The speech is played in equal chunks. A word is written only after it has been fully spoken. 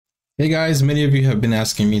Hey guys, many of you have been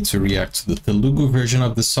asking me to react to the Telugu version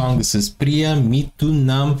of the song. This is Priya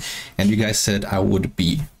Mithunam, and you guys said I would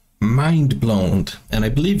be mind blown, and I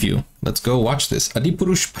believe you. Let's go watch this.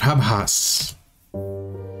 Adipurush Prabhas.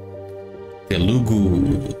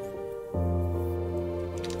 Telugu.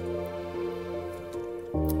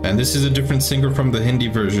 And this is a different singer from the Hindi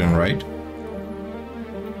version, right?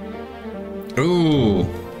 Ooh.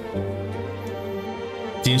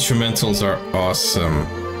 The instrumentals are awesome.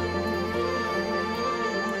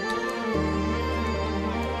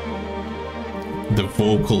 The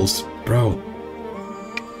vocals, bro.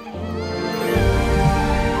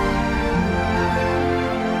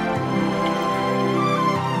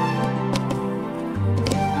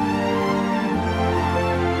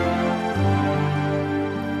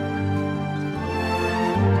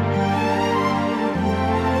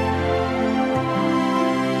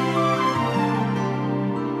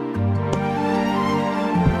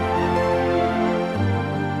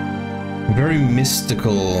 Very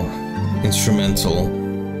mystical instrumental.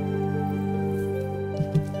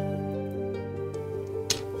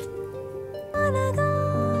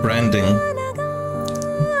 Branding.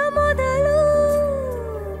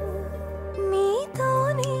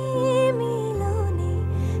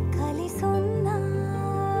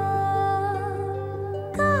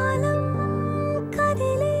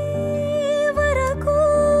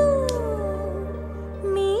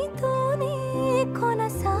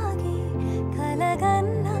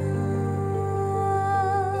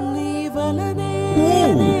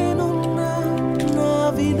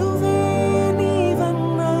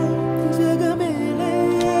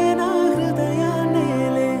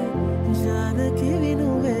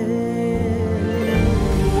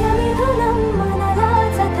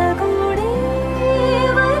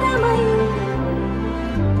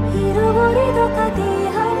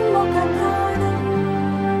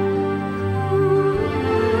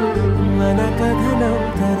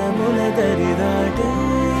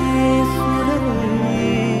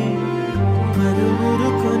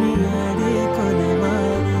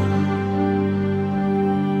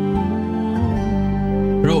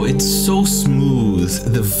 Bro, it's so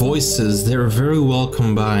smooth. The voices, they're very well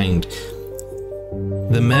combined.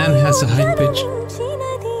 The man has a high pitch.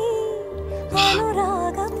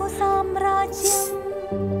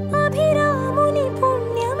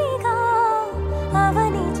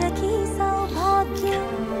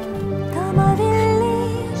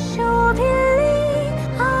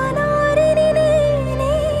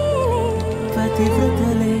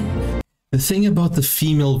 The thing about the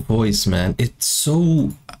female voice, man, it's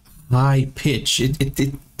so high pitch.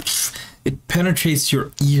 It penetrates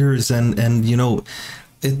your ears, and you know,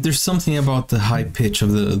 there's something about the high pitch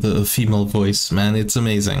of the female voice, man. It's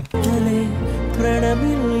amazing.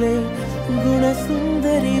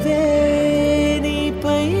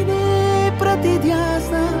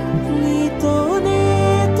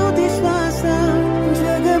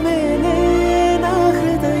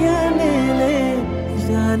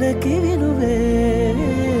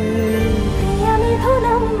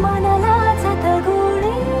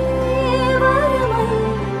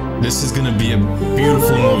 This is gonna be a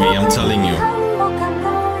beautiful movie, I'm telling you.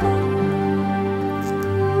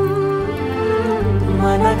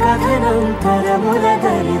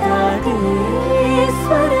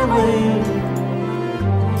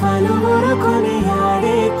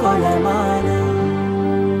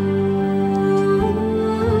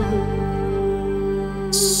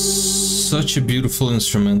 Such a beautiful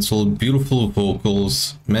instrumental, beautiful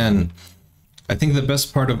vocals. Man, I think the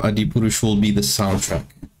best part of Adipurush will be the soundtrack.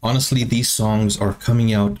 Honestly, these songs are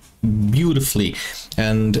coming out beautifully,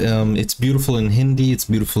 and it's beautiful in Hindi, it's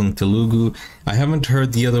beautiful in Telugu. I haven't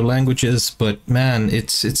heard the other languages, but man,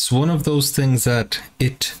 it's one of those things that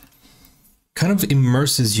it kind of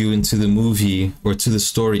immerses you into the movie or to the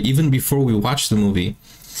story even before we watch the movie.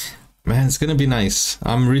 Man, it's gonna be nice.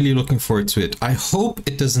 I'm really looking forward to it. I hope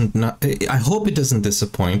it doesn't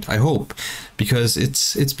disappoint. I hope, because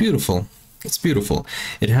it's beautiful. It's beautiful.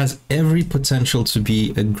 It has every potential to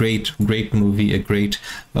be a great movie, a great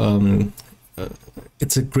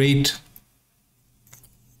it's a great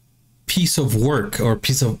piece of work or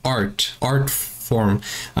piece of art form.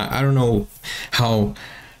 I don't know how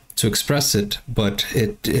to express it, but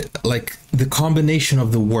it like the combination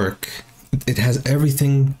of the work, it has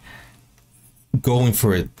everything going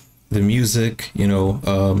for it. The music, you know,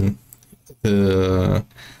 the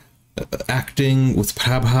acting with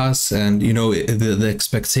Prabhas, and you know, the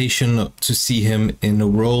expectation to see him in a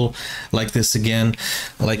role like this again,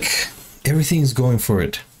 like everything is going for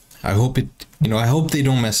it. I hope it, you know, I hope they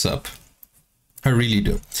don't mess up. I really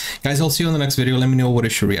do. Guys, I'll see you in the next video. Let me know what I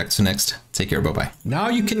should react to next. Take care. Bye-bye. Now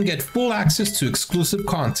you can get full access to exclusive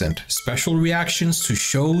content, special reactions to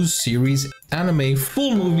shows, series, anime,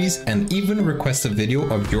 full movies, and even request a video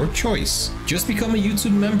of your choice. Just become a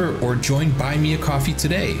YouTube member or join Buy Me a Coffee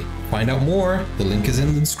today. Find out more. The link is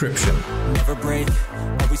in the description. Never break,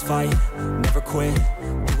 always fight, never quit,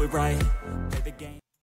 do it right, play the game.